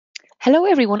Hello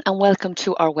everyone and welcome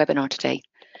to our webinar today.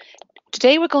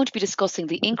 Today we're going to be discussing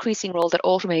the increasing role that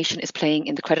automation is playing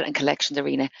in the credit and collections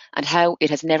arena and how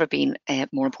it has never been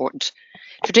more important.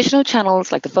 Traditional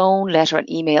channels like the phone, letter and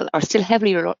email are still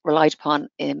heavily relied upon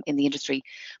in the industry,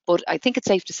 but I think it's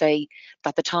safe to say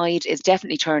that the tide is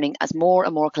definitely turning as more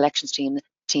and more collections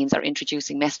teams are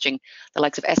introducing messaging, the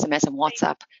likes of SMS and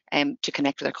WhatsApp, to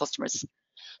connect with their customers.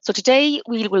 So today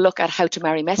we will look at how to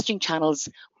marry messaging channels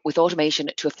with automation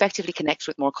to effectively connect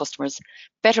with more customers,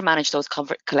 better manage those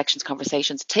collections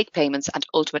conversations, take payments, and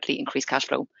ultimately increase cash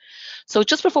flow. So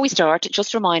just before we start,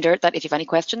 just a reminder that if you have any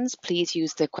questions, please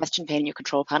use the question pane in your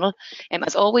control panel.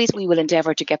 As always, we will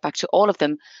endeavour to get back to all of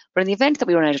them, but in the event that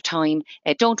we run out of time,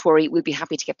 don't worry, we'll be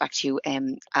happy to get back to you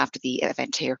after the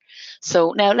event here.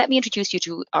 So now let me introduce you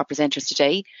to our presenters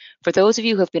today. For those of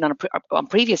you who have been on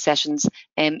previous sessions,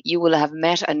 you will have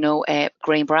met and know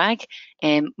Graham Bragg,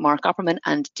 Mark Opperman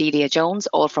and Delia Jones,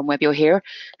 all from Webio here,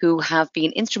 who have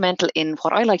been instrumental in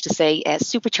what I like to say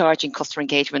supercharging customer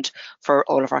engagement for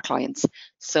all of our clients.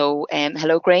 So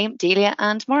hello Graham, Delia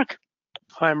and Mark.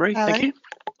 Hi Anne-Marie, thank you.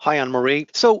 Hi Anne-Marie.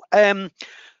 So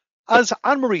as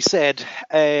Anne-Marie said,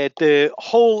 the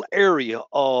whole area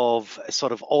of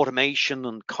sort of automation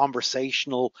and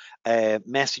conversational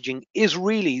messaging is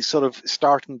really sort of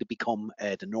starting to become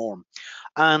the norm.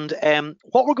 And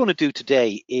what we're going to do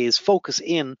today is focus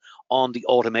in on the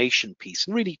automation piece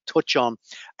and really touch on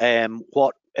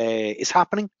what is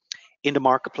happening in the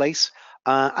marketplace.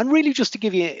 And really just to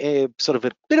give you a sort of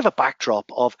a bit of a backdrop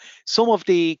of some of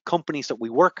the companies that we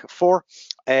work for,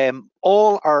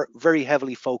 all are very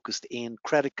heavily focused in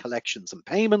credit collections and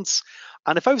payments.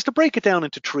 And if I was to break it down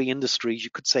into three industries,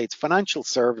 you could say it's financial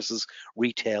services,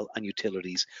 retail and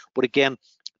utilities. But again,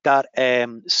 that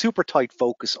super tight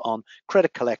focus on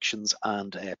credit collections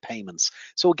and payments.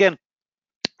 So again,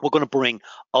 we're going to bring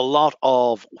a lot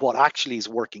of what actually is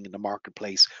working in the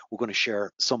marketplace. We're going to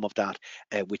share some of that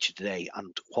with you today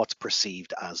and what's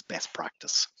perceived as best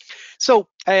practice. So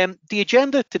the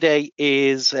agenda today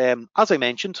is, as I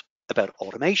mentioned, about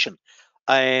automation.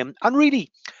 And really,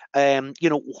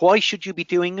 why should you be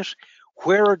doing it?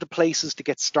 Where are the places to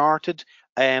get started?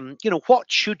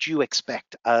 What should you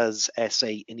expect as,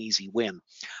 say, an easy win?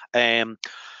 And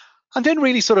then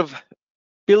really sort of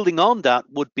building on that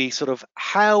would be sort of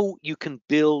how you can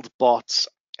build bots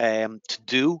to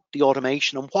do the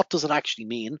automation and what does it actually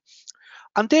mean.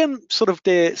 And then sort of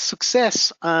the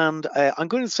success and I'm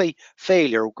going to say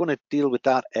failure, we're going to deal with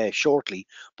that shortly,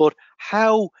 but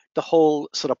how the whole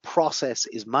sort of process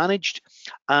is managed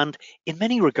and in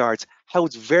many regards, how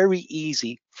it's very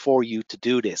easy for you to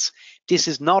do this. This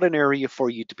is not an area for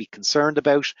you to be concerned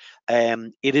about.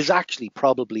 It is actually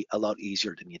probably a lot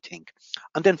easier than you think.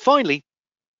 And then finally,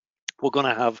 we're going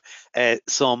to have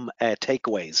some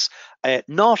takeaways,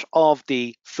 not of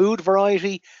the food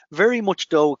variety, very much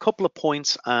though a couple of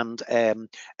points and a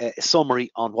summary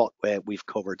on what we've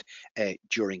covered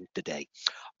during the day.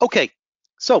 Okay,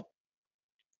 so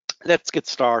let's get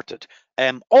started.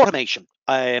 Automation.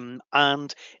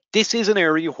 And this is an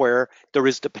area where there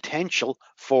is the potential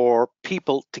for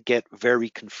people to get very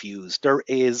confused. There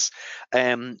is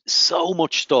so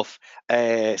much stuff,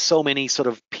 so many sort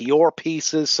of PR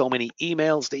pieces, so many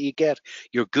emails that you get,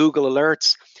 your Google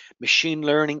alerts, machine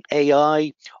learning,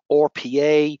 AI,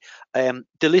 RPA,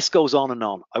 the list goes on and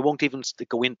on. I won't even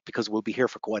go in because we'll be here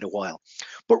for quite a while.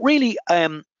 But really,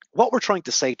 what we're trying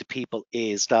to say to people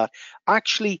is that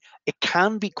actually it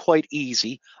can be quite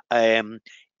easy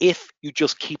if you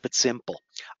just keep it simple.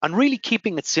 And really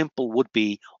keeping it simple would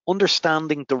be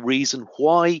understanding the reason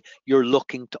why you're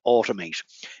looking to automate.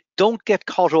 Don't get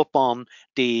caught up on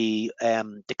the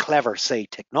clever, say,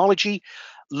 technology.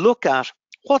 Look at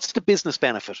what's the business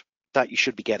benefit that you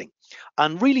should be getting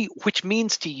and really which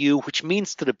means to you, which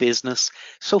means to the business.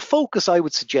 So focus, I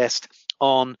would suggest,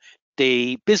 on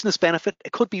the business benefit.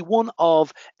 It could be one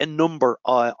of a number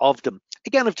of them.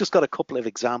 Again, I've just got a couple of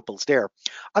examples there.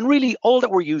 And really all that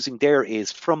we're using there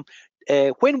is from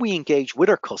when we engage with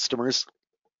our customers,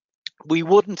 we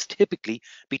wouldn't typically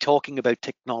be talking about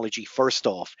technology first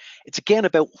off. It's again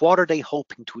about what are they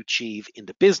hoping to achieve in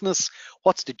the business,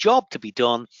 what's the job to be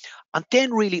done, and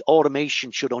then really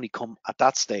automation should only come at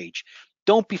that stage.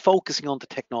 Don't be focusing on the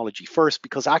technology first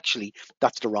because actually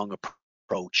that's the wrong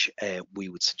approach we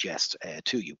would suggest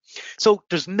to you. So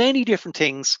there's many different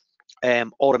things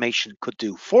automation could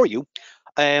do for you.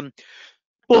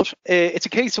 But it's a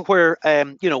case of where,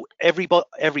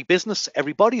 every business,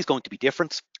 everybody is going to be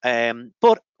different.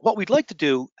 But what we'd like to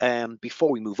do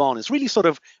before we move on is really sort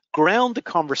of ground the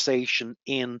conversation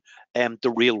in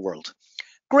the real world.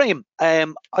 Graham,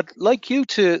 I'd like you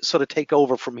to sort of take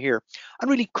over from here. And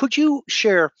really, could you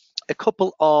share a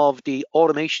couple of the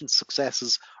automation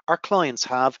successes our clients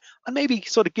have, and maybe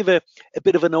sort of give a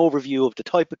bit of an overview of the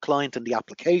type of client and the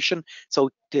application, so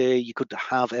you could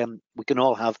have, we can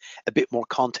all have a bit more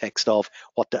context of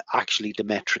what actually the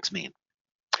metrics mean.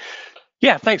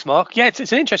 Yeah, thanks, Mark. Yeah,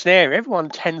 it's an interesting area. Everyone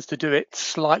tends to do it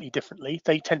slightly differently.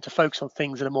 They tend to focus on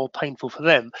things that are more painful for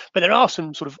them. But there are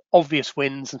some sort of obvious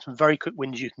wins and some very quick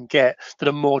wins you can get that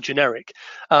are more generic.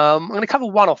 I'm going to cover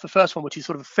one off, the first one, which is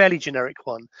sort of a fairly generic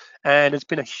one. And it's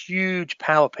been a huge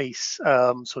power piece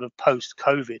sort of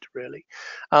post-COVID, really.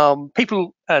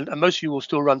 People, and most of you will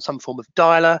still run some form of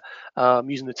dialer,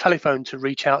 using the telephone to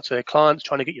reach out to their clients,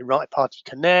 trying to get your right party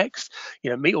connects,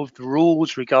 meet all of the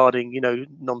rules regarding,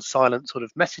 non-silent sort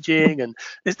of messaging, and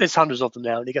there's hundreds of them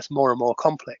now, and it gets more and more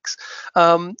complex.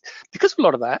 Because of a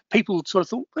lot of that, people sort of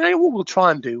thought, hey, what we'll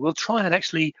try and do, we'll try and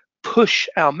actually push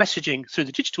our messaging through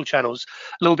the digital channels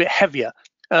a little bit heavier.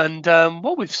 And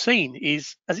what we've seen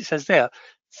is, as it says there,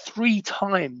 3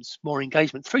 times more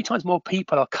engagement, 3 times more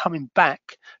people are coming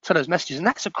back to those messages, and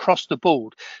that's across the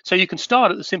board. So you can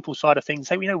start at the simple side of things,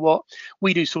 say, you know what,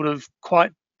 we do sort of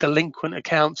quite delinquent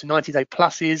accounts and 90-day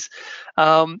pluses.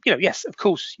 Yes, of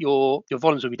course, your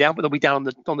volumes will be down, but they'll be down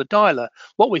on the dialer.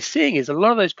 What we're seeing is a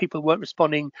lot of those people weren't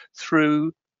responding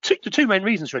through the 2 main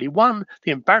reasons, really. One,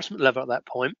 the embarrassment level at that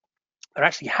point. They're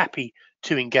actually happy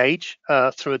to engage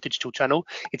through a digital channel.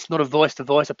 It's not a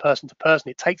voice-to-voice, a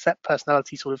person-to-person. It takes that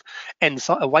personality sort of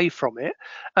away from it.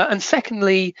 And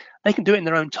secondly, they can do it in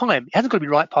their own time. It hasn't got to be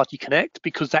right party connect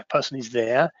because that person is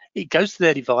there. It goes to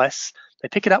their device. They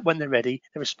pick it up when they're ready.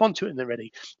 They respond to it when they're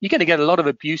ready. You're going to get a lot of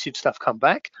abusive stuff come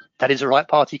back. That is a right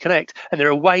party connect. And there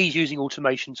are ways using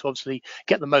automation to obviously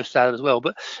get the most out of it as well.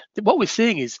 But what we're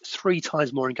seeing is 3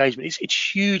 times more engagement.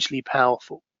 It's hugely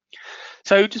powerful.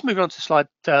 So just moving on to slide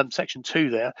section 2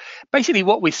 there. Basically,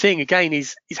 what we're seeing again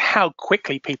is how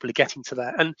quickly people are getting to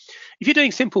that. And if you're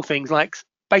doing simple things like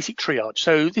basic triage,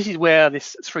 so this is where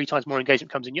this 3 times more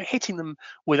engagement comes in. You're hitting them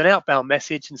with an outbound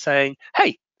message and saying,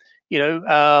 hey,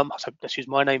 so let's use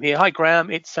my name here. Hi,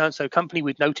 Graham, it's so-and-so company.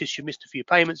 We've noticed you missed a few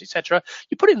payments, etc.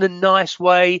 You put it in a nice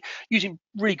way, using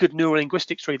really good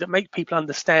neurolinguistics that make people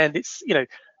understand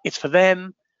it's for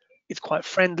them. It's quite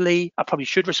friendly. I probably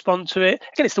should respond to it.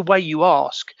 Again, it's the way you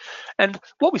ask. And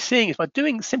what we're seeing is by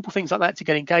doing simple things like that to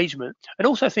get engagement, and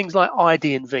also things like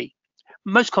ID and V.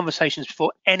 Most conversations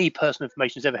before any personal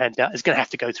information is ever handed out is going to have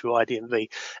to go through ID and V.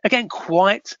 Again,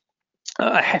 quite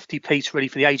a hefty piece really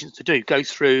for the agents to do. Go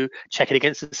through, check it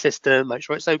against the system, make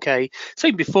sure it's okay. So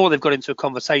even before they've got into a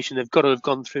conversation, they've got to have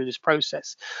gone through this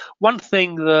process. One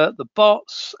thing that the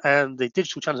bots and the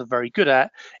digital channels are very good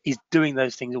at is doing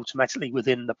those things automatically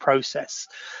within the process.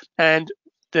 And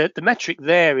the metric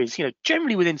there is,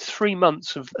 generally within 3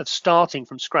 months of starting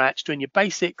from scratch, doing your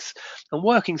basics and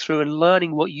working through and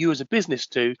learning what you as a business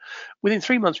do, within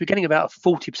 3 months, we're getting about a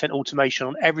 40% automation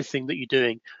on everything that you're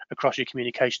doing across your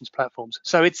communications platforms.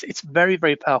 So it's very,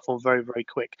 very powerful and very, very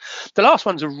quick. The last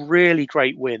one's a really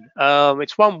great win.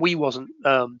 It's one we wasn't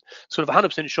sort of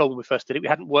 100% sure when we first did it. We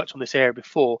hadn't worked on this area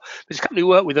before. But it's a company we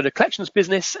work with in a collections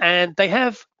business, and they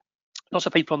have lots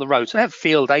of people on the road. So they have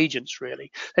field agents,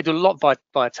 really. They do a lot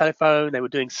via telephone. They were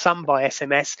doing some by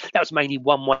SMS. That was mainly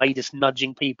one way, just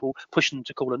nudging people, pushing them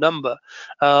to call a number.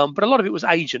 But a lot of it was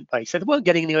agent-based. So they weren't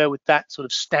getting anywhere with that sort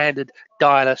of standard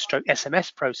dialer stroke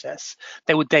SMS process.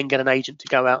 They would then get an agent to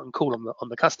go out and call on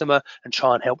the customer and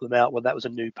try and help them out, whether that was a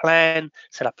new plan,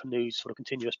 set up a new sort of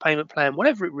continuous payment plan,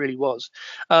 whatever it really was.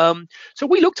 So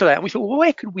we looked at that and we thought, well,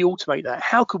 where could we automate that?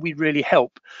 How could we really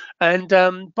help? And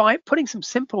by putting some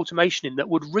simple automation in that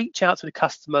would reach out to the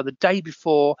customer the day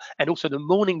before and also the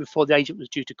morning before the agent was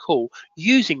due to call,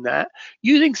 using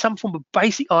some form of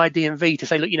basic ID and V to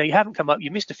say, look, you haven't come up, you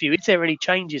missed a few, is there any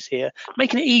changes here?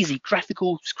 Making it easy,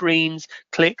 graphical screens,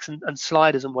 clicks and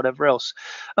sliders and whatever else.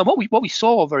 And what we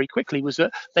saw very quickly was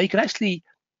that they could actually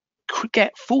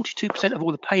get 42% of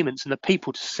all the payments and the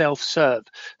people to self-serve.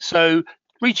 So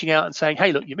reaching out and saying,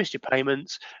 hey, look, you missed your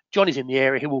payments. Johnny's in the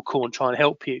area. He will call and try and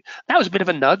help you. That was a bit of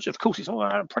a nudge. Of course,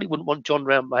 I probably wouldn't want John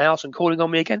around my house and calling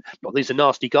on me again. Not that he's a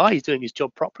nasty guy. He's doing his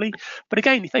job properly. But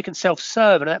again, if they can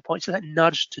self-serve, and at that point, so that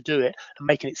nudge to do it and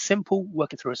making it simple,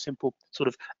 working through a simple sort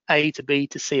of A to B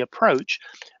to C approach,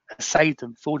 saved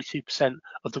them 42%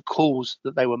 of the calls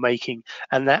that they were making.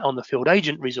 And that on the field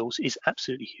agent resource is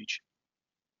absolutely huge.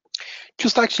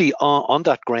 Just actually on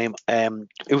that, Graham,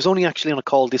 it was only actually on a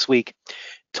call this week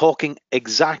talking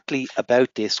exactly about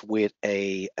this with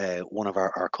one of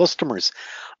our customers,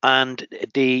 and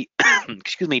the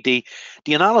excuse me,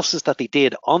 the analysis that they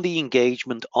did on the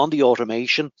engagement, on the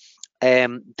automation,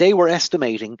 they were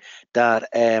estimating that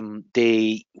and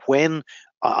when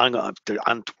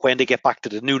they get back to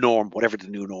the new norm, whatever the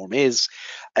new norm is,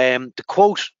 the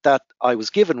quote that I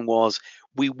was given was,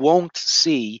 we won't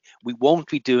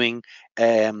be doing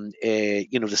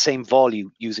the same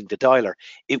volume using the dialer.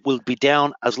 It will be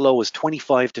down as low as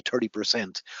 25 to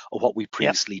 30% of what we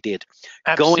previously did,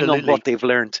 Absolutely. going on what they've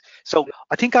learned. So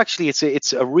I think actually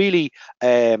it's a really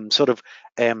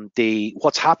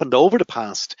what's happened over the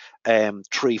past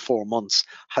 3-4 months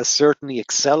has certainly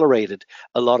accelerated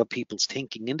a lot of people's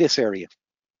thinking in this area.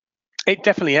 It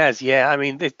definitely has, yeah. I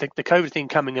mean, the COVID thing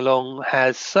coming along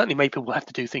has certainly made people have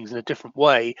to do things in a different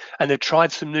way, and they've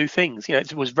tried some new things.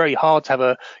 It was very hard to have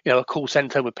a call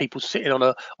center with people sitting on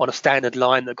a standard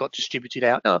line that got distributed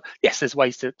out. Now, yes, there's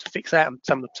ways to fix that, and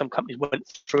some companies went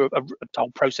through a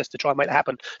whole process to try and make that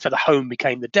happen. So the home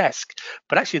became the desk,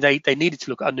 but actually they needed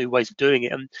to look at new ways of doing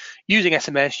it, and using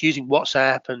SMS, using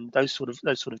WhatsApp, and those sort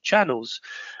of channels.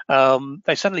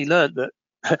 They suddenly learned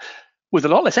that. With a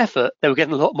lot less effort, they were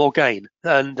getting a lot more gain.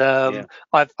 And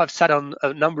I've sat on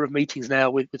a number of meetings now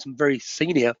with some very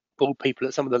senior board people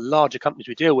at some of the larger companies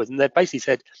we deal with, and they've basically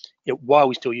said, why are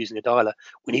we still using a dialer?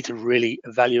 We need to really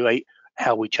evaluate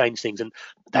how we change things. And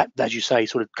that, as you say,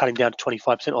 sort of cutting down to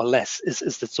 25% or less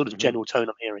is the sort of general tone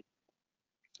I'm hearing.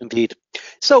 Indeed.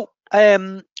 So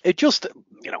it just,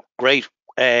 great.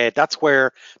 That's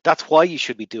why you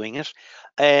should be doing it.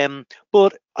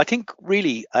 But I think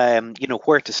really,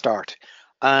 where to start.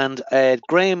 And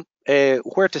Graham,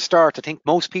 where to start? I think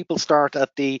most people start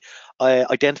at the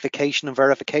identification and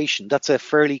verification. That's a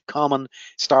fairly common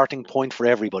starting point for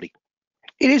everybody.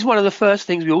 It is one of the first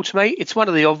things we automate. It's one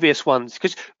of the obvious ones,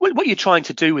 because what you're trying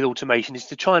to do with automation is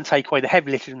to try and take away the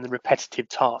heavy lifting and the repetitive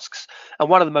tasks. And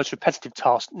one of the most repetitive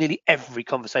tasks, nearly every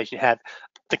conversation you have,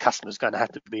 the customer's going to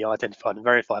have to be identified and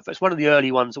verified. But it's one of the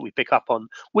early ones that we pick up on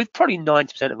with probably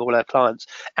 90% of all our clients,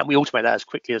 and we automate that as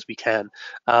quickly as we can.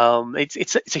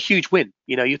 It's a huge win.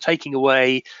 You're taking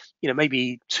away,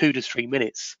 maybe 2 to 3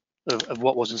 minutes of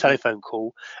what was a telephone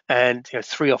call, and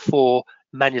 3 or 4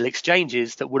 manual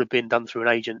exchanges that would have been done through an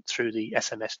agent through the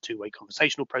SMS two-way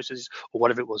conversational processes or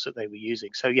whatever it was that they were using.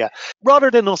 So yeah, rather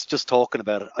than us just talking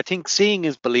about it, I think seeing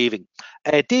is believing.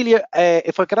 Delia,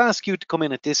 if I could ask you to come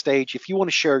in at this stage, if you want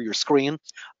to share your screen,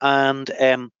 and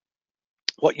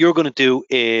what you're going to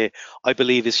do, I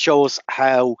believe, is show us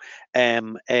how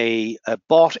a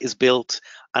bot is built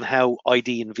and how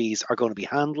ID and Vs are going to be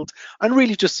handled, and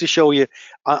really just to show you,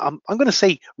 I'm going to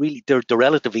say really the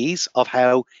relative ease of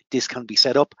how this can be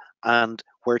set up and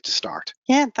where to start.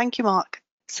 Yeah, thank you, Mark.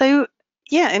 So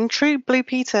yeah, in true Blue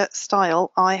Peter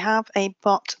style, I have a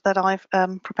bot that I've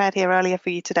prepared here earlier for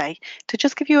you today to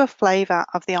just give you a flavour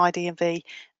of the ID and V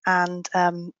and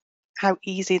how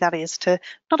easy that is to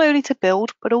not only to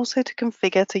build but also to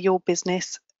configure to your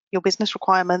business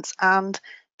requirements and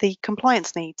the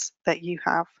compliance needs that you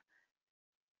have.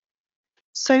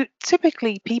 So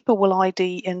typically people will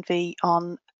ID and V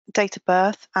on date of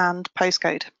birth and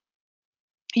postcode.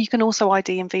 You can also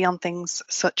ID and V on things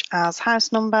such as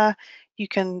house number. You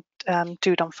can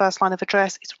do it on first line of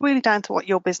address. It's really down to what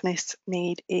your business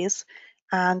need is,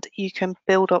 and you can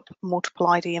build up multiple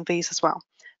ID and Vs as well.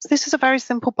 So this is a very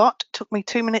simple bot. It took me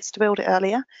 2 minutes to build it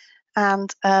earlier.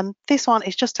 And this one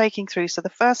is just taking through. So the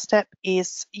first step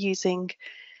is using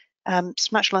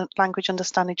natural language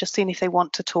understanding, just seeing if they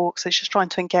want to talk. So it's just trying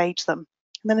to engage them.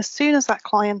 And then as soon as that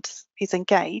client is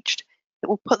engaged, it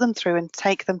will put them through and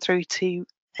take them through to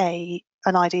an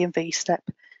ID and V step.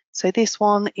 So this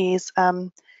one is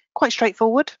quite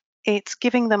straightforward. It's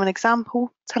giving them an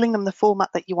example, telling them the format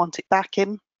that you want it back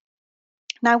in.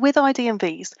 Now with ID and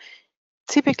Vs,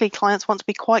 typically clients want to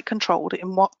be quite controlled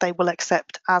in what they will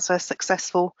accept as a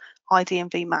successful ID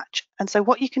and V match. And so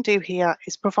what you can do here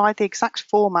is provide the exact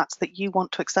formats that you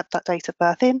want to accept that date of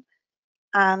birth in,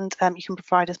 and you can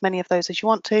provide as many of those as you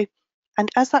want to. And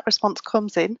as that response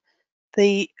comes in,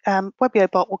 the Webio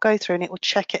bot will go through and it will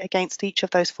check it against each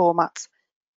of those formats.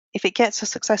 If it gets a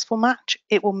successful match,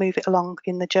 it will move it along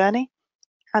in the journey.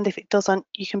 And if it doesn't,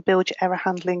 you can build your error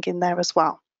handling in there as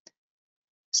well.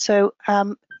 So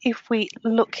if we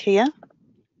look here.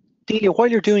 Delia, while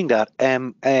you're doing that,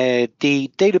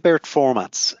 the date of birth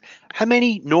formats, how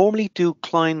many normally do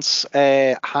clients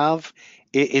have?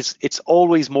 It's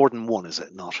always more than one, is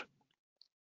it not?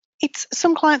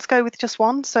 Some clients go with just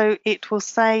one. So it will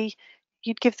say,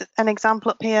 you'd give an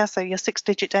example up here, so your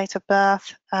 6-digit date of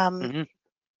birth,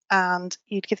 and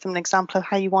you'd give them an example of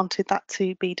how you wanted that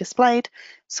to be displayed.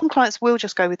 Some clients will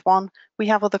just go with one. We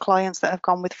have other clients that have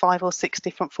gone with 5 or 6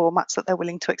 different formats that they're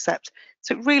willing to accept.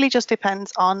 So it really just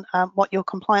depends on what your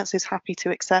compliance is happy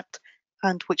to accept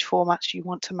and which formats you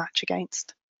want to match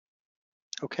against.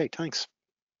 Okay, thanks.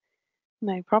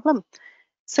 No problem.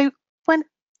 So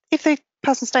if the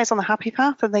person stays on the happy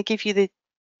path and they give you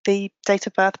the date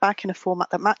of birth back in a format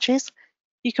that matches,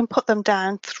 you can put them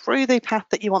down through the path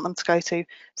that you want them to go to.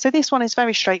 So this one is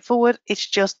very straightforward. It's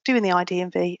just doing the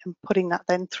ID&V and putting that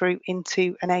then through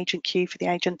into an agent queue for the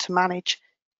agent to manage.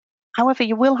 However,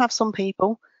 you will have some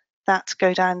people that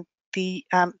go down they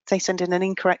send in an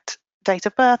incorrect date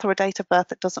of birth or a date of birth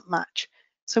that doesn't match.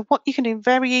 So what you can do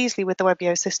very easily with the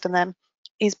Webio system then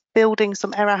is building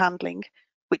some error handling,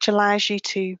 which allows you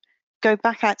to go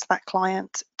back out to that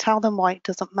client, tell them why it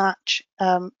doesn't match,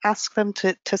 ask them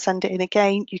to send it in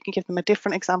again. You can give them a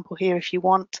different example here if you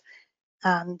want.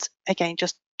 And again,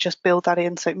 just build that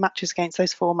in so it matches against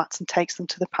those formats and takes them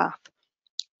to the path.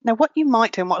 Now, what you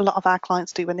might do and what a lot of our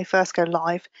clients do when they first go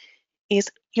live is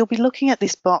you'll be looking at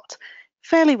this bot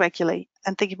fairly regularly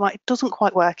and thinking, right, it doesn't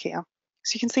quite work here.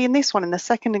 So you can see in this one, in the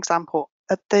second example,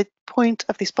 at the point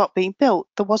of this bot being built,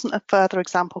 there wasn't a further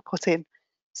example put in.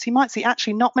 So you might see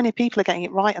actually not many people are getting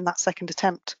it right in that second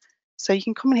attempt. So you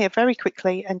can come in here very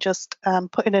quickly and just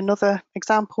put in another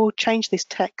example, change this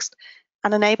text,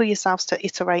 and enable yourselves to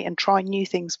iterate and try new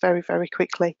things very, very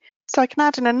quickly. So I can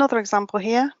add in another example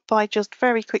here by just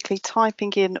very quickly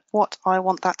typing in what I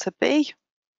want that to be.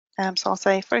 So I'll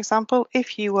say, for example,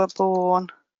 if you were born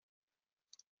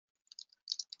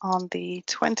on the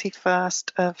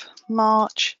 21st of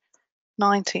March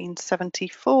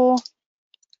 1974,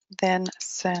 then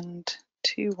send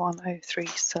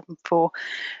 210374.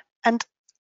 And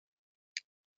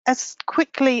as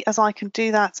quickly as I can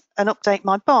do that and update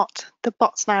my bot, the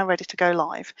bot's now ready to go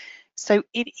live. So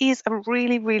it is a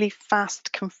really, really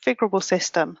fast configurable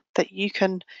system that you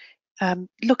can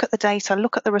look at the data,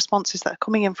 look at the responses that are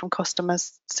coming in from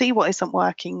customers, see what isn't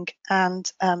working,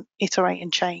 and iterate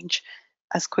and change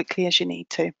as quickly as you need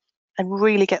to, and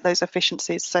really get those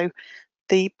efficiencies. So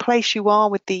the place you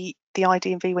are with the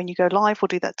ID&V when you go live will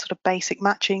do that sort of basic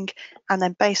matching, and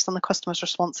then based on the customer's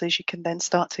responses, you can then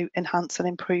start to enhance and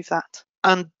improve that.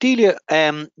 And Delia,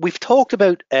 we've talked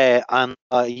about, and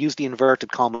I used the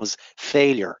inverted commas,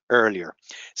 failure earlier.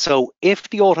 So if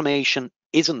the automation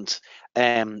isn't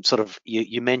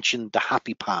you mentioned the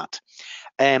happy path.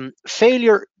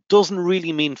 Failure doesn't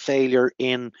really mean failure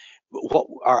in what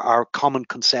our common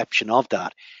conception of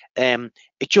that.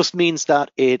 It just means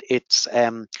that it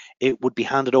would be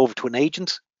handed over to an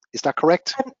agent. Is that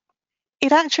correct?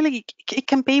 It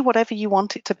can be whatever you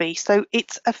want it to be. So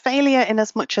it's a failure in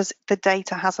as much as the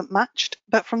data hasn't matched,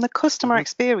 but from the customer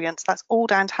experience, that's all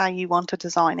down to how you want to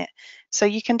design it. So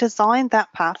you can design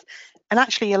that path. And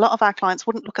actually, a lot of our clients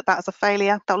wouldn't look at that as a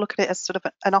failure. They'll look at it as sort of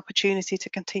an opportunity to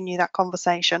continue that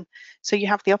conversation. So you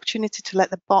have the opportunity to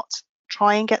let the bot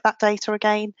try and get that data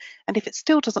again. And if it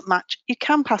still doesn't match, you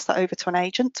can pass that over to an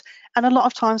agent. And a lot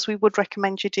of times we would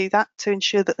recommend you do that to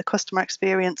ensure that the customer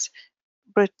experience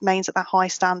remains at that high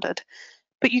standard.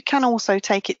 But you can also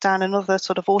take it down another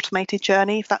sort of automated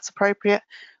journey if that's appropriate,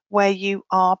 where you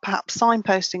are perhaps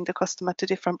signposting the customer to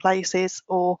different places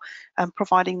or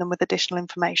providing them with additional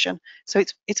information. So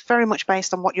it's very much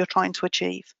based on what you're trying to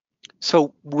achieve.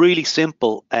 So really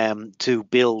simple to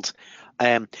build.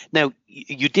 Now,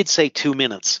 you did say 2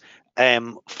 minutes.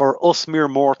 For us mere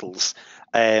mortals,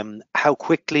 how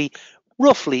quickly,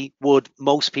 roughly, would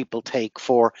most people take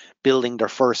for building their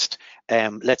first,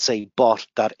 let's say, bot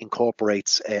that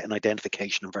incorporates an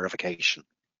identification and verification?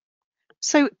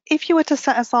 So if you were to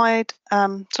set aside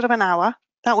sort of an hour,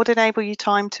 that would enable you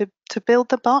time to build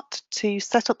the bot, to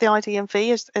set up the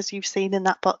ID&V as you've seen in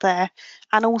that bot there,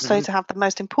 and also to have the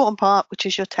most important part, which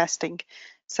is your testing.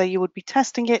 So you would be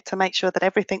testing it to make sure that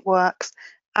everything works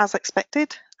as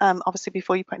expected, obviously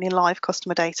before you put any live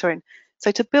customer data in.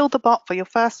 So to build the bot for your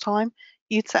first time,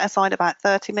 you'd set aside about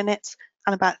 30 minutes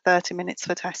and about 30 minutes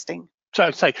for testing.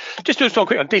 So just one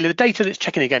quick on Delia, the data that's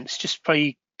checking against, just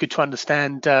very good to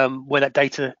understand where that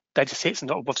data sits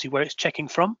and obviously where it's checking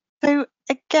from. So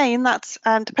again, that's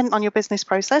dependent on your business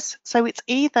process. So it's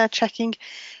either checking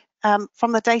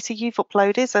from the data you've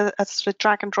uploaded, a sort of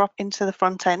drag and drop into the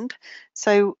front end.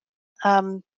 So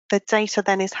the data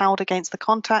then is held against the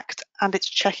contact and it's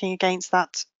checking against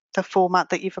that, the format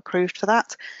that you've approved for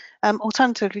that.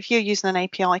 Alternatively, if you're using an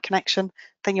API connection,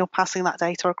 then you're passing that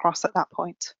data across at that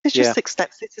point. It's just 6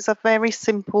 steps. This is a very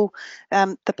simple,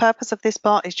 the purpose of this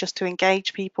bot is just to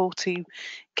engage people, to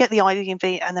get the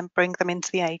ID&V and then bring them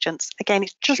into the agents. Again,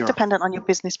 it's just dependent on your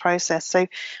business process. So, I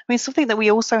mean, something that we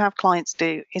also have clients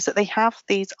do is that they have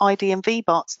these ID&V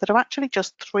bots that are actually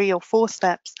just 3 or 4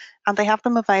 steps, and they have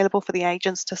them available for the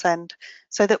agents to send,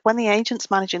 so that when the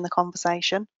agent's managing the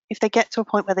conversation, if they get to a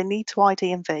point where they need to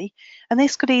ID and V, and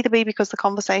this could either be because the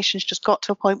conversation's just got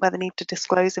to a point where they need to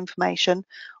disclose information,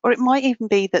 or it might even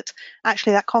be that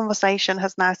actually that conversation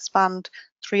has now spanned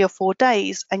 3 or 4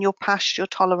 days and you're past your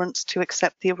tolerance to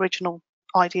accept the original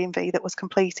ID and V that was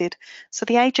completed. So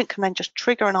the agent can then just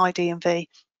trigger an ID and V,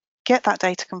 get that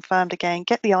data confirmed again,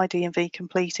 get the ID and V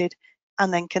completed,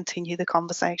 and then continue the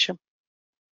conversation.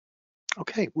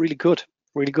 Okay, really good,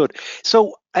 really good.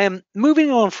 So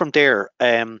moving on from there,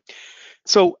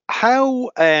 so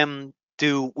how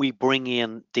do we bring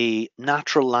in the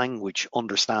natural language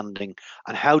understanding,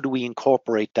 and how do we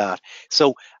incorporate that?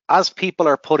 So as people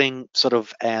are putting sort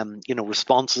of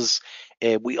responses,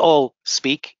 we all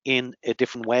speak in a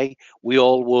different way. We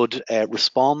all would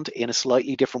respond in a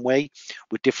slightly different way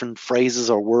with different phrases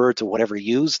or words or whatever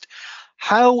used.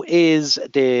 How is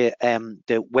the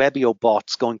Webio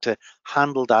bots going to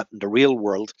handle that in the real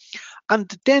world?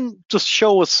 And then just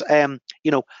show us,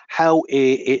 how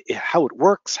it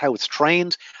works, how it's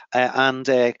trained, and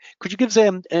could you give us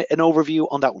an overview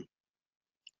on that one?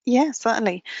 Yeah,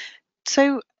 certainly.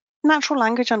 So natural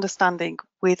language understanding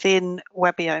within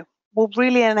Webio will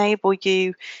really enable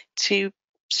you to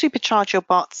supercharge your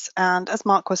bots, and as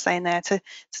Mark was saying there, to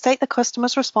take the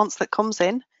customer's response that comes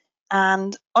in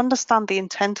and understand the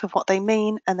intent of what they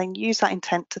mean, and then use that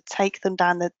intent to take them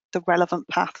down the relevant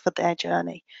path for their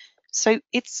journey. So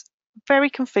it's very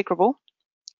configurable.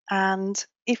 And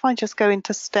if I just go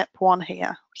into step 1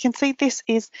 here, we can see this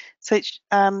is, so it's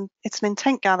an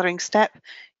intent gathering step.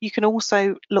 You can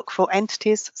also look for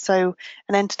entities. So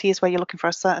an entity is where you're looking for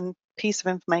a certain piece of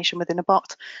information within a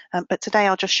bot. But today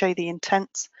I'll just show you the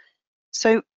intents.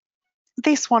 So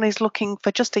this one is looking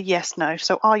for just a yes, no.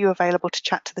 So are you available to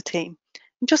chat to the team?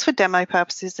 And just for demo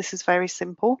purposes, this is very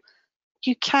simple.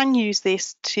 You can use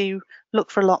this to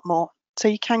look for a lot more. So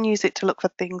you can use it to look for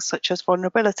things such as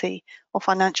vulnerability or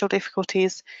financial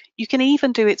difficulties. You can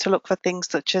even do it to look for things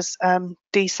such as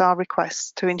DSAR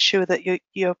requests to ensure that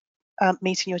you're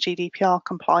meeting your GDPR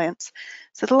compliance.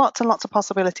 So there's lots and lots of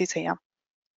possibilities here.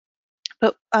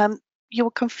 But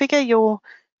you'll configure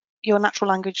your natural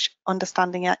language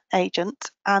understanding agent,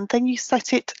 and then you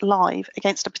set it live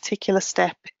against a particular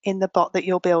step in the bot that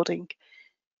you're building.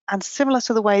 And similar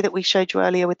to the way that we showed you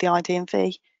earlier with the ID and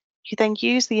V, you then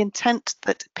use the intent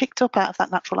that picked up out of that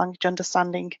natural language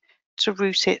understanding to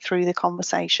route it through the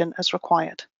conversation as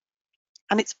required.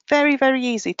 And it's very, very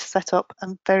easy to set up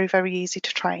and very, very easy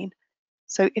to train.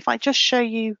 So if I just show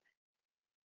you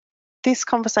this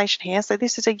conversation here, so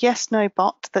this is a yes-no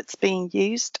bot that's being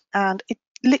used, and it's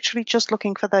literally just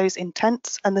looking for those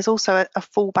intents, and there's also a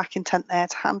fallback intent there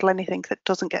to handle anything that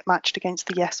doesn't get matched against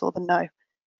the yes or the no.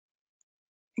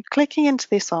 And clicking into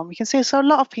this on, we can see so a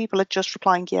lot of people are just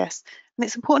replying yes, and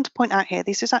it's important to point out here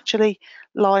this is actually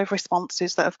live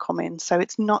responses that have come in, so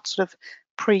it's not sort of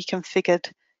pre-configured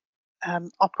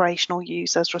operational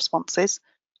users responses.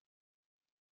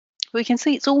 We can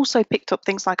see it's also picked up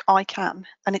things like I can,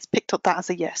 and it's picked up that as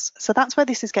a yes. So that's where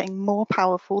this is getting more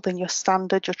powerful than your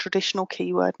standard, your traditional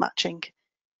keyword matching.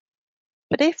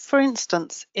 But if, for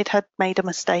instance, it had made a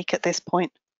mistake at this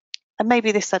point, and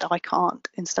maybe this said I can't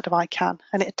instead of I can,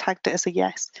 and it had tagged it as a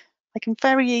yes, I can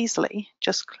very easily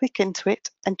just click into it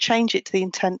and change it to the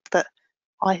intent that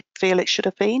I feel it should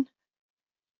have been.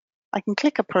 I can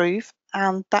click approve,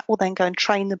 and that will then go and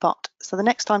train the bot. So the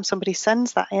next time somebody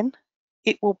sends that in,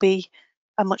 it will be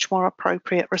a much more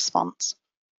appropriate response.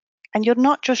 And you're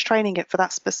not just training it for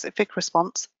that specific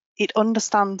response, it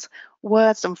understands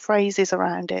words and phrases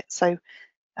around it. So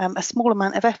a small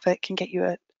amount of effort can get you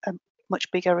a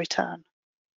much bigger return.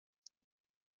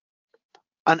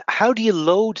 And how do you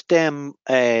load them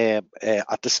at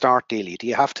the start, Delia? Do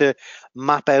you have to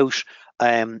map out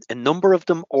a number of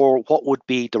them, or what would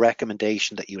be the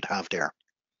recommendation that you would have there?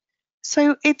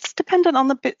 So it's dependent on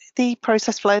the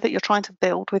process flow that you're trying to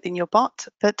build within your bot,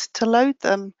 but to load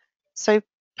them, so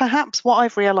perhaps what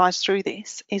I've realized through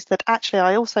this is that actually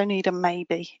I also need a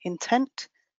maybe intent.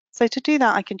 So to do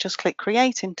that, I can just click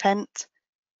create intent,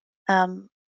 and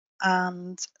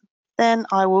then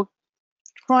I will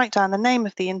write down the name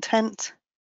of the intent.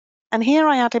 And here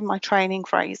I add in my training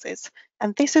phrases.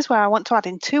 And this is where I want to add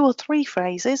in 2 or 3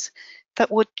 phrases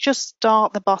that would just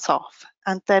start the bot off.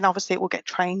 And then obviously it will get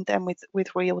trained then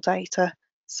with real data.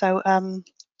 So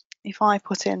if I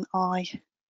put in I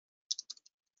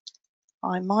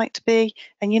might be,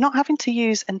 and you're not having to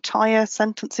use entire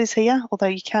sentences here, although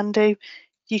you can do,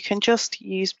 you can just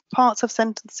use parts of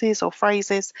sentences or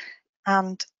phrases,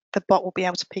 and the bot will be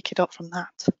able to pick it up from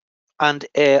that. And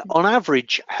on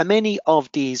average, how many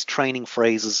of these training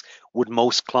phrases would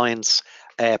most clients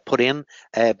put in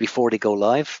before they go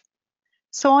live?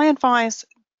 So I advise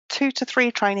 2 to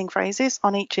 3 training phrases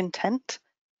on each intent,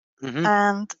 Mhm.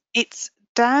 and it's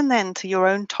down then to your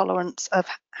own tolerance of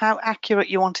how accurate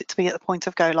you want it to be at the point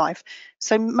of go live.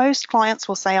 So most clients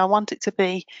will say, I want it to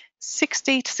be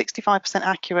 60 to 65%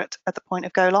 accurate at the point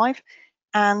of go live,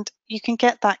 and you can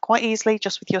get that quite easily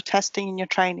just with your testing and your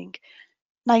training.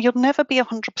 Now, you'll never be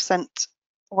 100%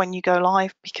 when you go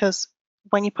live, because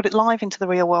when you put it live into the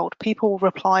real world, people will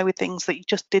reply with things that you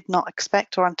just did not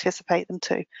expect or anticipate them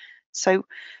to. So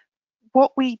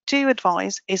what we do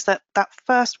advise is that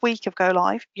first week of go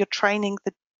live, you're training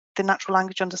the natural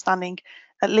language understanding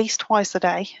at least twice a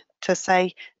day to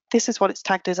say, this is what it's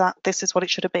tagged as at, this is what it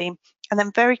should have been. And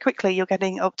then very quickly, you're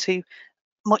getting up to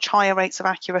much higher rates of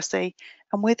accuracy.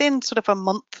 And within sort of a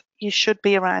month, you should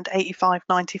be around 85,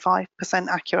 95%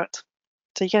 accurate.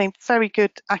 So you're getting very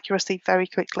good accuracy very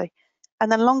quickly.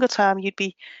 And then longer term, you'd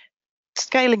be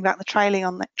scaling back the training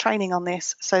on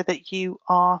this so that you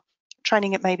are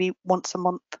training it maybe once a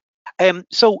month.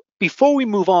 So before we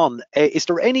move on, is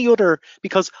there any other,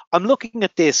 because I'm looking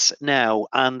at this now,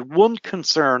 and one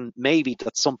concern maybe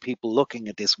that some people looking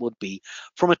at this would be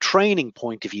from a training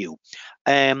point of view.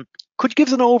 Could you give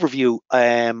us an overview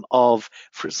of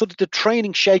sort of the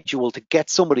training schedule to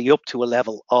get somebody up to a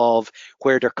level of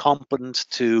where they're competent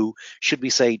to, should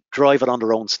we say, drive it on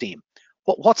their own steam?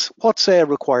 What's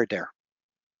required there?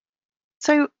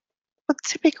 So a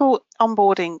typical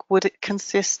onboarding would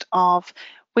consist of,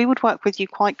 we would work with you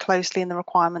quite closely in the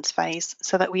requirements phase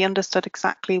so that we understood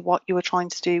exactly what you were trying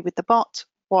to do with the bot,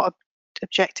 what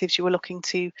objectives you were looking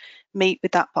to meet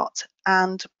with that bot.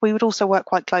 And we would also work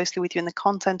quite closely with you in the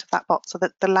content of that bot, so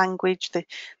that the language, the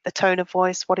tone of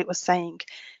voice, what it was saying,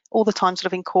 all the time sort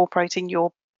of incorporating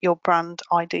your brand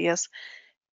ideas.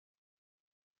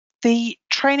 The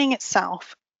training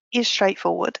itself is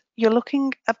straightforward. You're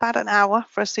looking about an hour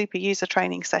for a super user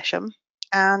training session.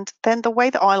 And then the way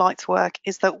that I like to work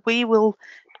is that we will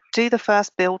do the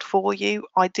first build for you,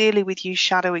 ideally with you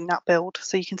shadowing that build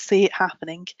so you can see it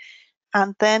happening.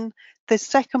 And then the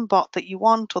second bot that you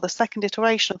want, or the second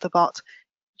iteration of the bot,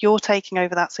 you're taking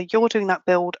over that. So you're doing that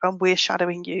build and we're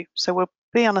shadowing you. So we'll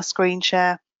be on a screen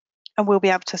share and we'll be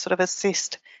able to sort of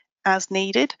assist as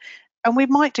needed. And we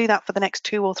might do that for the next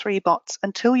 2 or 3 bots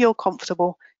until you're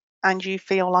comfortable and you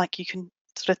feel like you can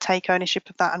sort of take ownership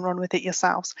of that and run with it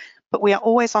yourselves. But we are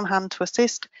always on hand to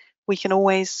assist. We can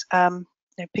always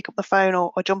pick up the phone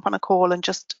or jump on a call and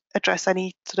just address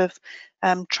any sort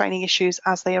of training issues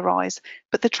as they arise.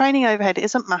 But the training overhead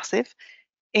isn't massive.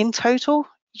 In total,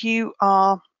 you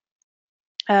are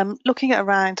looking at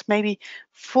around maybe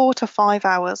 4 to 5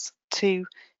 hours to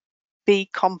be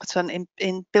competent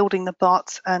in building the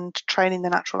bots and training the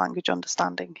natural language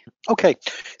understanding. Okay,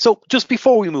 so just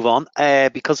before we move on,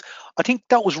 because I think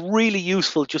that was really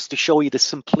useful just to show you the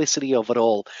simplicity of it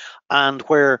all, and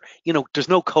where, you know, there's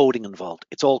no coding involved,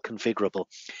 it's all configurable.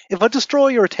 If I just draw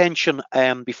your attention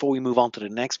before we move on to the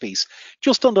next piece,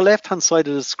 just on the left hand side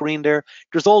of the screen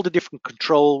there's all the different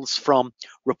controls from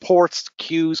reports,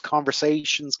 queues,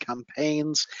 conversations,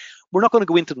 campaigns. We're not going to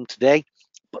go into them today,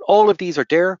 but all of these are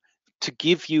there to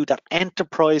give you that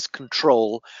enterprise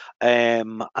control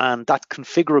and that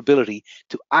configurability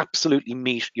to absolutely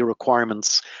meet your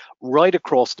requirements right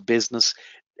across the business,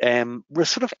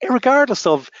 sort of regardless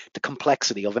of the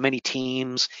complexity of many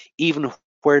teams, even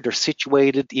where they're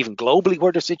situated, even globally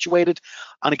where they're situated.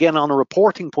 And again, on a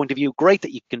reporting point of view, great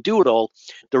that you can do it all.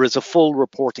 There is a full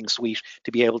reporting suite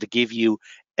to be able to give you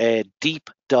a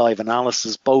deep dive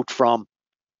analysis, both from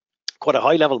quite a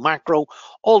high level macro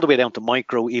all the way down to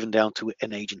micro, even down to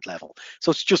an agent level.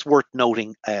 So it's just worth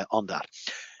noting on that.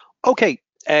 Okay,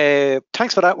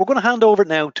 thanks for that. We're going to hand over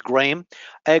now to Graham.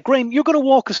 Graham, you're going to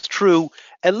walk us through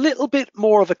a little bit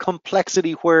more of a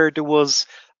complexity where there was,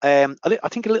 I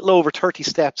think, a little over 30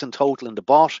 steps in total in the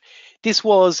bot. This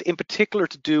was in particular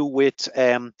to do with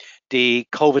the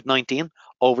COVID-19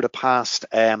 over the past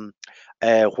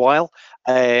while.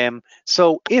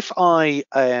 So if I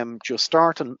just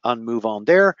start and move on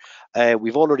there,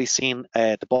 we've already seen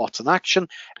the bots in action.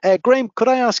 Graham, could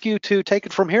I ask you to take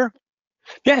it from here?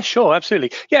 Yeah, sure,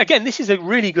 absolutely. Yeah, again, this is a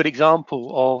really good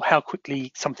example of how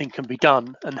quickly something can be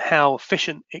done and how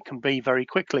efficient it can be very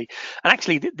quickly. And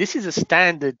actually, this is a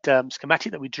standard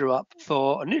schematic that we drew up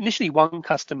for initially one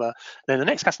customer, then the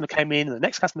next customer came in, and the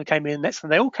next customer came in, and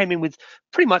they all came in with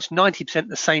pretty much 90%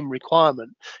 the same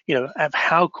requirement, you know, of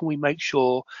how can we make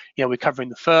sure, you know, we're covering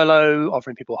the furlough,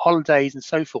 offering people holidays and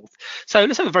so forth. So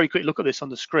let's have a very quick look at this on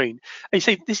the screen. And you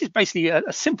see, this is basically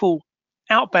a simple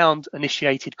outbound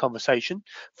initiated conversation.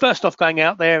 First off, going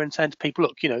out there and saying to people,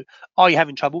 look, are you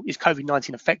having trouble? Is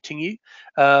COVID-19 affecting you?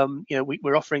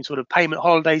 We're offering sort of payment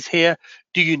holidays here.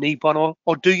 Do you need one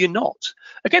or do you not?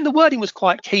 Again, the wording was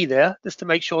quite key there, just to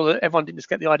make sure that everyone didn't just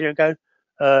get the idea and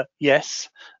go, yes,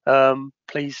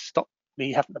 please stop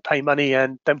me having to pay money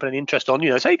and don't put any interest on.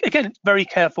 So again, very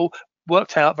careful,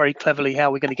 worked out very cleverly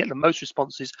how we're going to get the most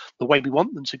responses the way we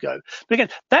want them to go. But again,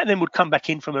 that then would come back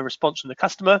in from a response from the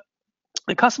customer.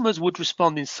 The customers would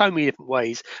respond in so many different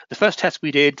ways. The first test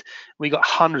we did, we got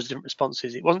hundreds of different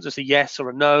responses. It wasn't just a yes or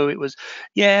a no. It was,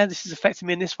 yeah, this is affecting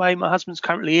me in this way. My husband's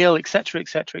currently ill, etc.,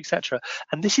 etc., etc.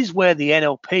 And this is where the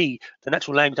NLP, the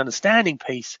natural language understanding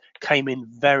piece, came in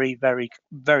very, very,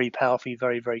 very powerfully,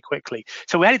 very, very quickly.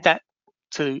 So we added that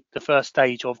to the first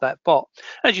stage of that bot.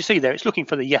 As you see there, it's looking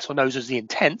for the yes or no's as the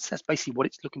intents. That's basically what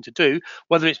it's looking to do.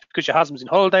 Whether it's because your husband's in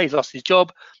holiday, he's lost his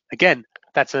job, again,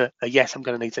 that's a yes, I'm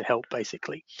going to need some help,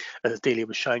 basically, as Delia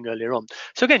was showing earlier on.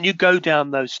 So again, you go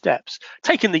down those steps.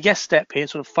 Taking the yes step here,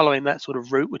 sort of following that sort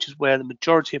of route, which is where the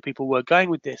majority of people were going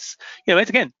with this. It's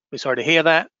again, we're sorry to hear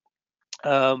that.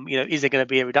 Is there going to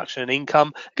be a reduction in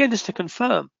income? Again, just to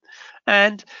confirm.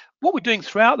 And what we're doing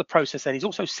throughout the process then is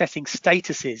also setting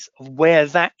statuses of where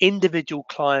that individual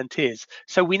client is.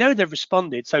 So we know they've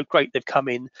responded. So great, they've come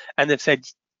in and they've said,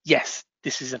 yes,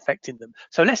 this is affecting them.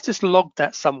 So let's just log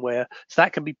that somewhere so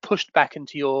that can be pushed back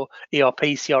into your ERP,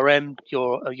 CRM,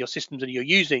 your systems that you're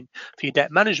using for your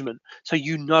debt management. So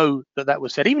you know that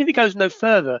was said. Even if it goes no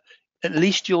further, at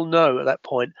least you'll know at that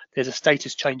point there's a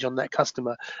status change on that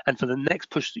customer. And for the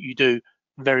next push that you do,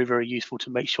 very, very useful to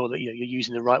make sure that you're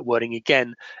using the right wording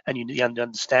again and you the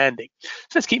understanding.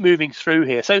 So let's keep moving through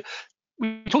here. So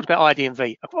we talked about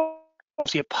ID&V.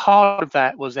 Obviously, a part of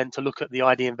that was then to look at the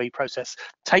ID&V process,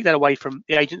 take that away from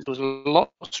the agents. There was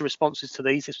lots of responses to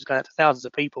these. This was going out to thousands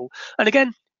of people. And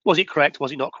again, was it correct?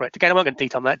 Was it not correct? Again, I'm not going to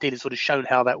detail on that. Delia's sort of shown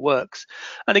how that works.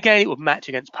 And again, it would match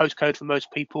against postcode for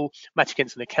most people, match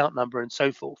against an account number and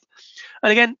so forth.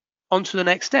 And again, on to the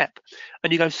next step.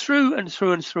 And you go through and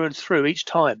through and through and through each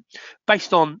time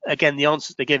based on, again, the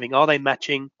answers they're giving. Are they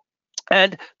matching?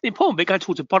 And the important bit going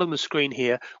towards the bottom of the screen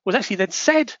here was actually they'd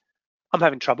said, I'm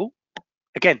having trouble.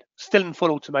 Again, still in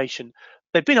full automation.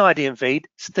 They've been ID&V'd,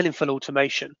 still in full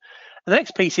automation. The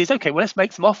next piece is, okay, well, let's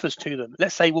make some offers to them.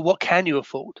 Let's say, well, what can you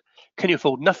afford? Can you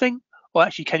afford nothing? Or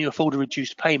actually, can you afford a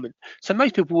reduced payment? So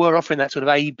most people were offering that sort of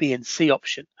A, B, and C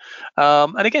option.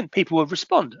 And again, people would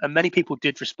respond. And many people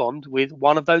did respond with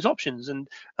one of those options. And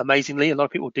amazingly, a lot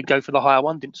of people did go for the higher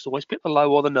one, didn't always pick the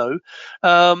low or the no.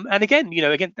 And again,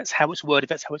 that's how it's worded.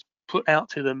 That's how it's put out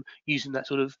to them using that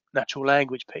sort of natural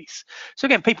language piece. So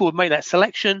again, people would make that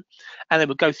selection and they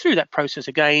would go through that process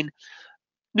again.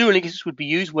 Neural linkages would be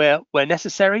used where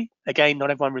necessary. Again,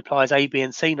 not everyone replies A, B,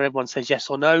 and C. Not everyone says yes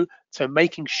or no. So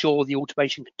making sure the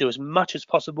automation can do as much as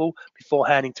possible before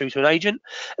handing through to an agent.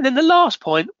 And then the last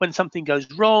point, when something goes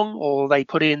wrong or they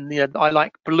put in, I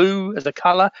like blue as a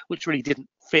color, which really didn't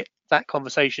fit that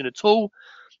conversation at all,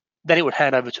 then it would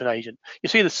hand over to an agent. You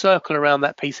see the circle around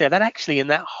that piece there. That actually, in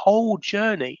that whole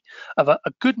journey of a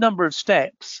good number of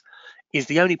steps, is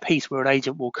the only piece where an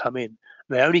agent will come in.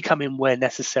 They only come in where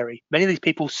necessary. Many of these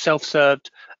people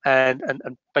self-served and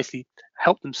basically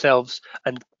helped themselves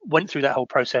and went through that whole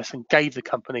process and gave the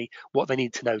company what they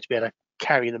need to know to be able to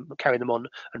carry them on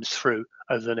and through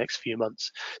over the next few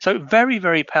months. So very,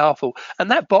 very powerful.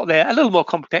 And that bot there, a little more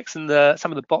complex than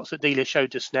some of the bots that Delia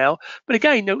showed just now. But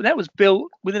again, that was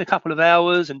built within a couple of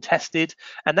hours and tested,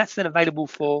 and that's then available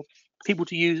for people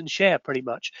to use and share pretty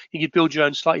much. You could build your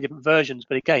own slightly different versions,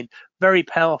 but again, very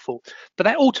powerful. But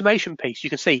that automation piece, you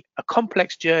can see a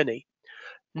complex journey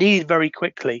needed very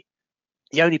quickly.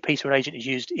 The only piece where an agent is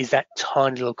used is that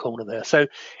tiny little corner there. So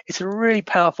it's a really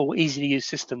powerful, easy to use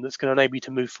system that's going to enable you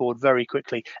to move forward very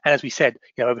quickly. And as we said,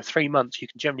 over 3 months, you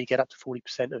can generally get up to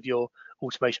 40% of your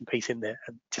automation piece in there.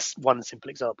 And just one simple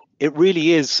example. It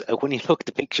really is. When you look at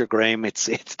the picture, Graham, it's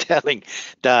telling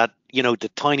that,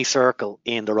 the tiny circle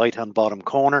in the right-hand bottom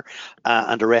corner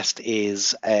and the rest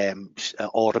is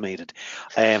automated.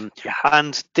 And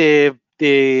the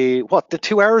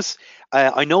 2 hours,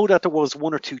 I know that there was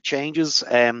 1 or 2 changes,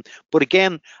 but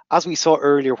again, as we saw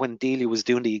earlier when Delia was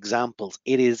doing the examples,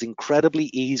 it is incredibly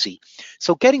easy.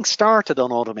 So getting started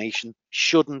on automation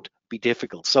shouldn't be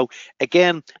difficult. So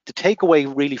again, the takeaway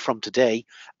really from today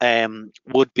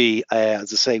would be,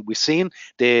 as I say, we've seen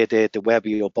the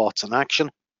Webio bots in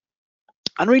action.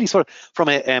 And really sort of from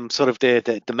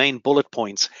the main bullet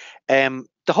points, we're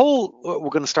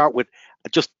going to start with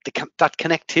just that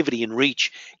connectivity and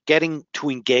reach, getting to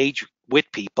engage with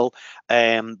people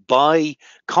by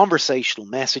conversational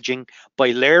messaging,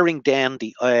 by layering down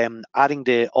the adding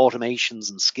the automations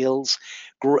and skills.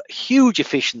 Huge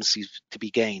efficiencies to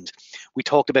be gained. We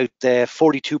talked about the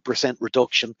 42%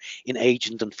 reduction in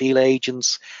agent and field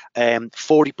agents,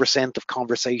 40% of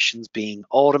conversations being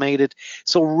automated.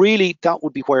 So really, that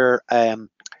would be where and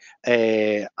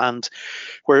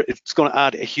where it's going to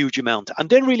add a huge amount. And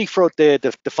then really for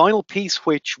the final piece,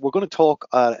 which we're going to talk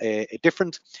a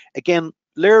different, again,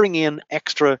 layering in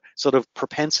extra sort of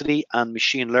propensity and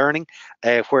machine learning,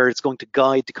 where it's going to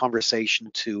guide the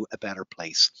conversation to a better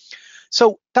place.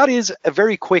 So that is a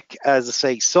very quick, as I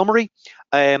say, summary.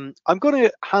 I'm going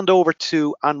to hand over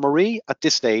to Anne-Marie at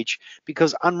this stage,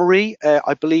 because Anne-Marie,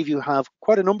 I believe you have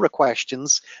quite a number of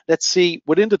questions. Let's see,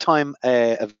 within the time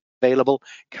available,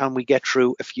 can we get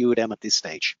through a few of them at this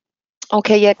stage?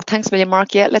 Okay, yeah, thanks a million,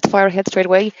 Mark. Yeah, let's fire ahead straight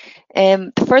away.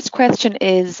 The first question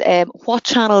is, what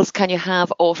channels can you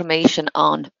have automation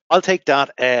on? I'll take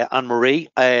that, Anne-Marie,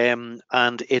 and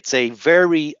it's a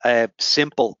very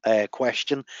simple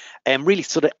question, and really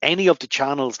sort of any of the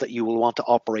channels that you will want to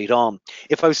operate on.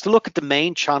 If I was to look at the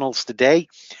main channels today,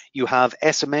 you have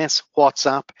SMS,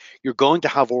 WhatsApp, you're going to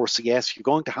have RCS, you're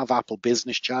going to have Apple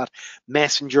Business Chat,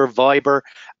 Messenger, Viber,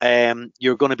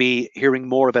 you're going to be hearing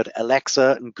more about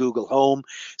Alexa and Google Home.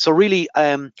 So really,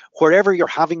 wherever you're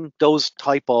having those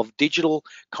type of digital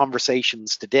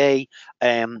conversations today,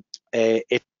 the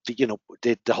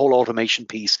whole automation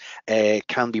piece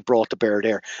can be brought to bear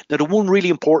there. Now, the one really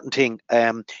important thing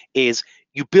is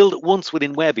you build it once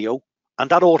within Webio, and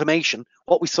that automation,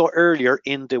 what we saw earlier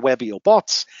in the Webio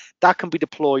bots, that can be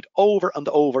deployed over and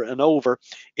over and over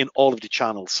in all of the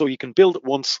channels. So you can build it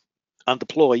once and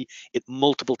deploy it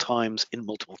multiple times in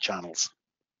multiple channels.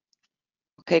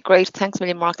 Okay, great. Thanks a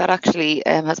million, Mark. That actually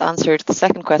has answered the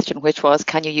second question, which was,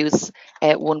 can you use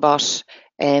one bot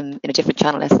in a different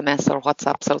channel, SMS or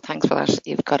WhatsApp? So thanks for that.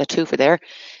 You've got a two for there.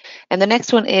 And the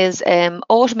next one is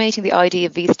automating the ID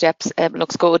of V steps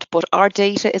looks good, but our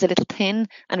data is a little thin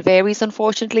and varies,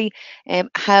 unfortunately.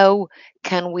 How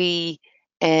can we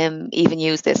even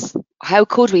use this? How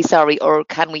could we, sorry, or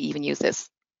can we even use this?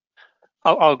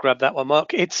 I'll grab that one,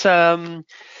 Mark. It's one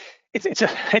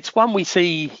we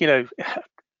see,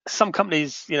 some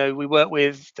companies, we work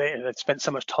with, they've spent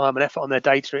so much time and effort on their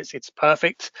data, it's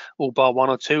perfect, all bar one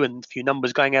or two and a few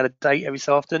numbers going out of date every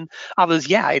so often. Others,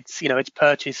 yeah, it's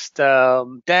purchased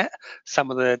debt. Some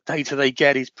of the data they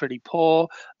get is pretty poor,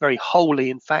 very holey,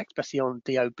 in fact, especially on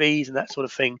DOBs and that sort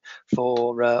of thing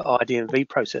for ID&V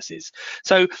processes.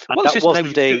 So what that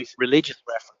wasn't a religious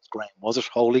reference, Graham, was it,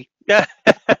 holy? Yeah.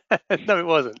 No, it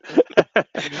wasn't.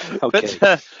 Okay.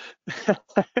 But,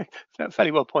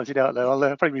 fairly well pointed out, though.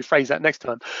 I'll probably rephrase that next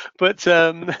time. But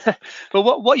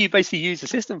what you basically use the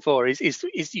system for is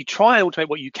you try and automate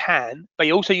what you can, but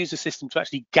you also use the system to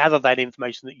actually gather that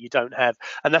information that you don't have,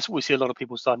 and that's what we see a lot of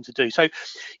people starting to do. So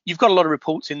you've got a lot of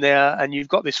reports in there, and you've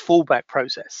got this fallback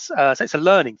process. So it's a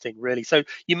learning thing, really. So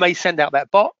you may send out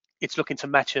that bot. It's looking to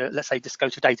match let's say, just go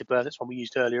to date of birth. That's one we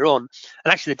used earlier on,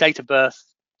 and actually the date of birth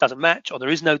doesn't match, or there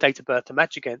is no date of birth to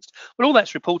match against. Well, all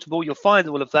that's reportable. You'll find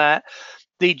all of that.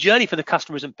 The journey for the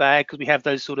customer isn't bad because we have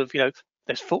those sort of,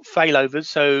 those failovers.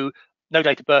 So no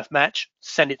date of birth match,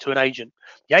 send it to an agent.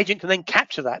 The agent can then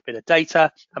capture that bit of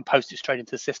data and post it straight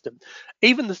into the system.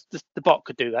 Even the bot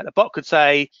could do that. The bot could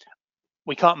say,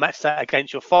 we can't match that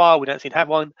against your file, we don't seem to have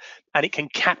one, and it can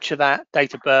capture that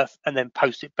date of birth and then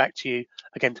post it back to you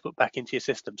again to put back into your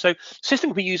system. So system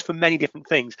can be used for many different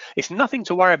things. It's nothing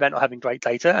to worry about not having great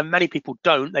data, and many people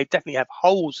don't. They definitely have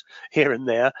holes here and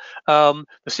there. The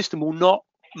system will not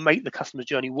make the customer's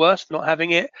journey worse for not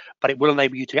having it, but it will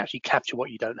enable you to actually capture what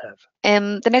you don't have.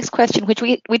 The next question, which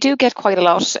we do get quite a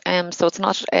lot, so it's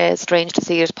not strange to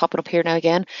see it popping up here now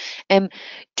again.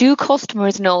 Do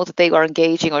customers know that they are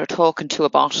engaging or talking to a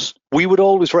bot? We would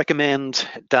always recommend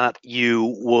that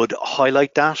you would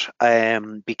highlight that,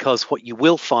 because what you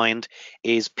will find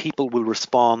is people will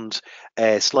respond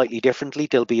slightly differently.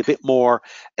 They'll be a bit more,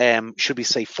 should we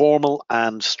say, formal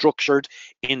and structured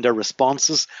in their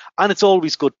responses. And it's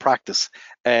always good practice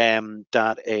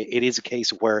that it is a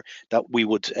case where that we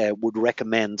would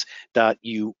recommend that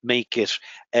you make it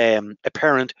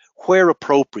apparent where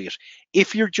appropriate.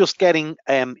 If you're just getting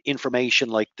information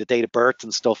like the date of birth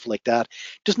and stuff like that,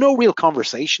 there's no real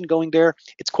conversation going there.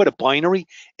 It's quite a binary.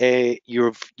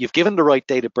 You've given the right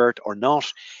date of birth or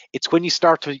not. It's when you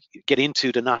start to get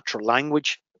into the natural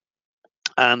language,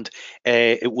 and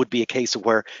it would be a case of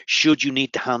where, should you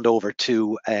need to hand over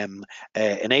to an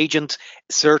agent,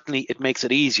 certainly it makes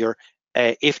it easier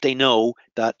if they know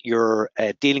that you're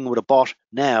dealing with a bot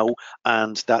now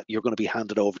and that you're going to be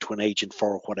handed over to an agent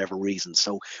for whatever reason.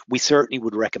 So we certainly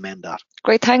would recommend that.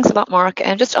 Great, thanks a lot, Mark.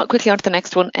 And just quickly on to the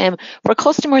next one. For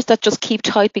customers that just keep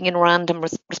typing in random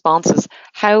responses,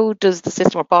 how does the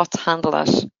system or bots handle that?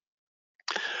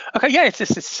 Okay, yeah, it's the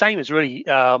same as really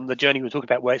the journey we were talking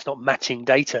about, where it's not matching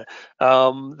data.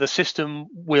 The system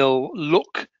will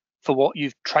look for what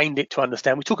you've trained it to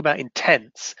understand. We talk about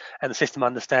intents and the system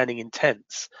understanding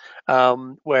intents.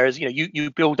 Whereas,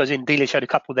 you build those in. Delia showed a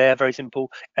couple there, very simple: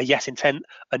 a yes intent,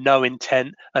 a no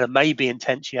intent, and a maybe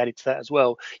intent. She added to that as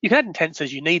well. You can add intents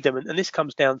as you need them, and this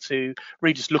comes down to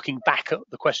really just looking back at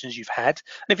the questions you've had.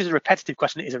 And if it's a repetitive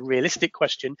question, it is a realistic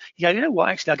question. You go, you know what?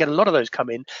 Actually, I get a lot of those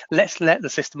come in. Let's let the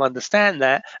system understand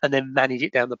that, and then manage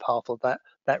it down the path of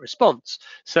that response.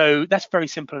 So that's very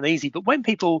simple and easy. But when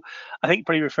people, I think,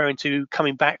 probably referring to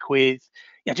coming back with,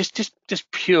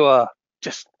 just pure,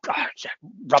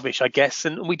 rubbish, I guess,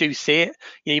 and we do see it.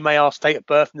 You may ask date of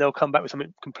birth, and they'll come back with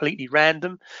something completely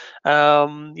random.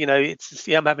 It's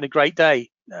I'm having a great day,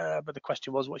 but the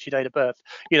question was, what's your date of birth?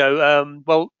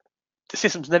 Well, the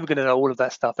system's never going to know all of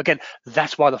that stuff. Again,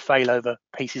 that's why the failover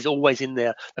piece is always in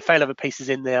there. The failover piece is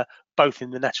in there both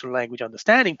in the natural language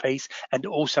understanding piece and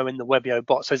also in the Webio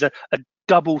bot. So there's a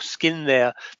double skin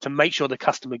there to make sure the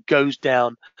customer goes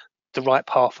down the right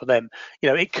path for them.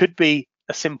 It could be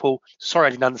a simple, sorry, I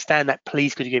didn't understand that,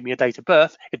 please could you give me a date of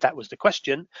birth, if that was the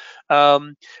question.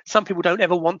 Some people don't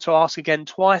ever want to ask again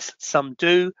twice, some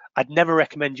do. I'd never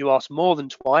recommend you ask more than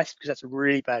twice, because that's a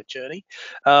really bad journey.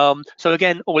 So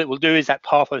again, all it will do is that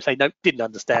path will say, no, didn't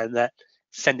understand that,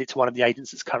 send it to one of the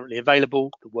agents that's currently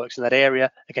available that works in that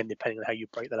area, again, depending on how you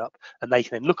break that up, and they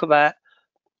can then look at that,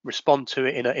 respond to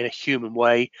it in a human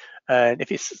way, and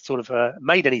if it's sort of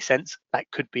made any sense, that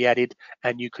could be added,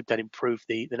 and you could then improve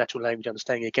the natural language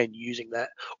understanding again using that.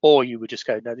 Or you would just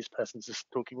go, no, this person's just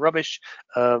talking rubbish,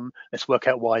 let's work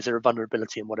out why is there a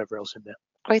vulnerability and whatever else in there.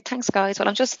 Great, thanks guys. Well,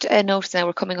 I'm just noticing now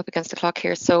we're coming up against the clock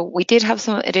here, so we did have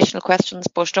some additional questions,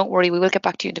 but don't worry, we will get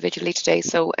back to you individually today,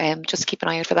 so just keep an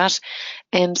eye out for that.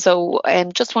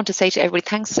 Just want to say to everybody,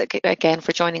 thanks again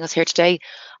for joining us here today.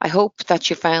 I hope that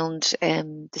you found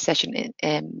the session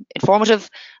informative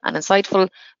and insightful.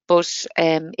 But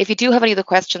if you do have any other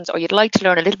questions, or you'd like to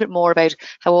learn a little bit more about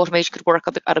how automation could work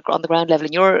on the ground level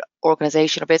in your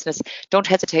organisation or business, don't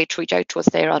hesitate to reach out to us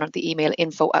there on the email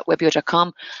info@webio.com,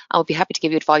 and we'll be happy to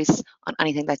give you advice on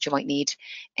anything that you might need.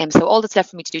 So all that's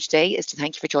left for me to do today is to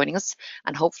thank you for joining us,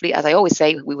 and hopefully, as I always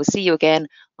say, we will see you again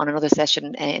on another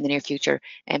session in the near future.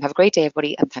 Have a great day,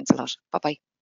 everybody, and thanks a lot. Bye-bye.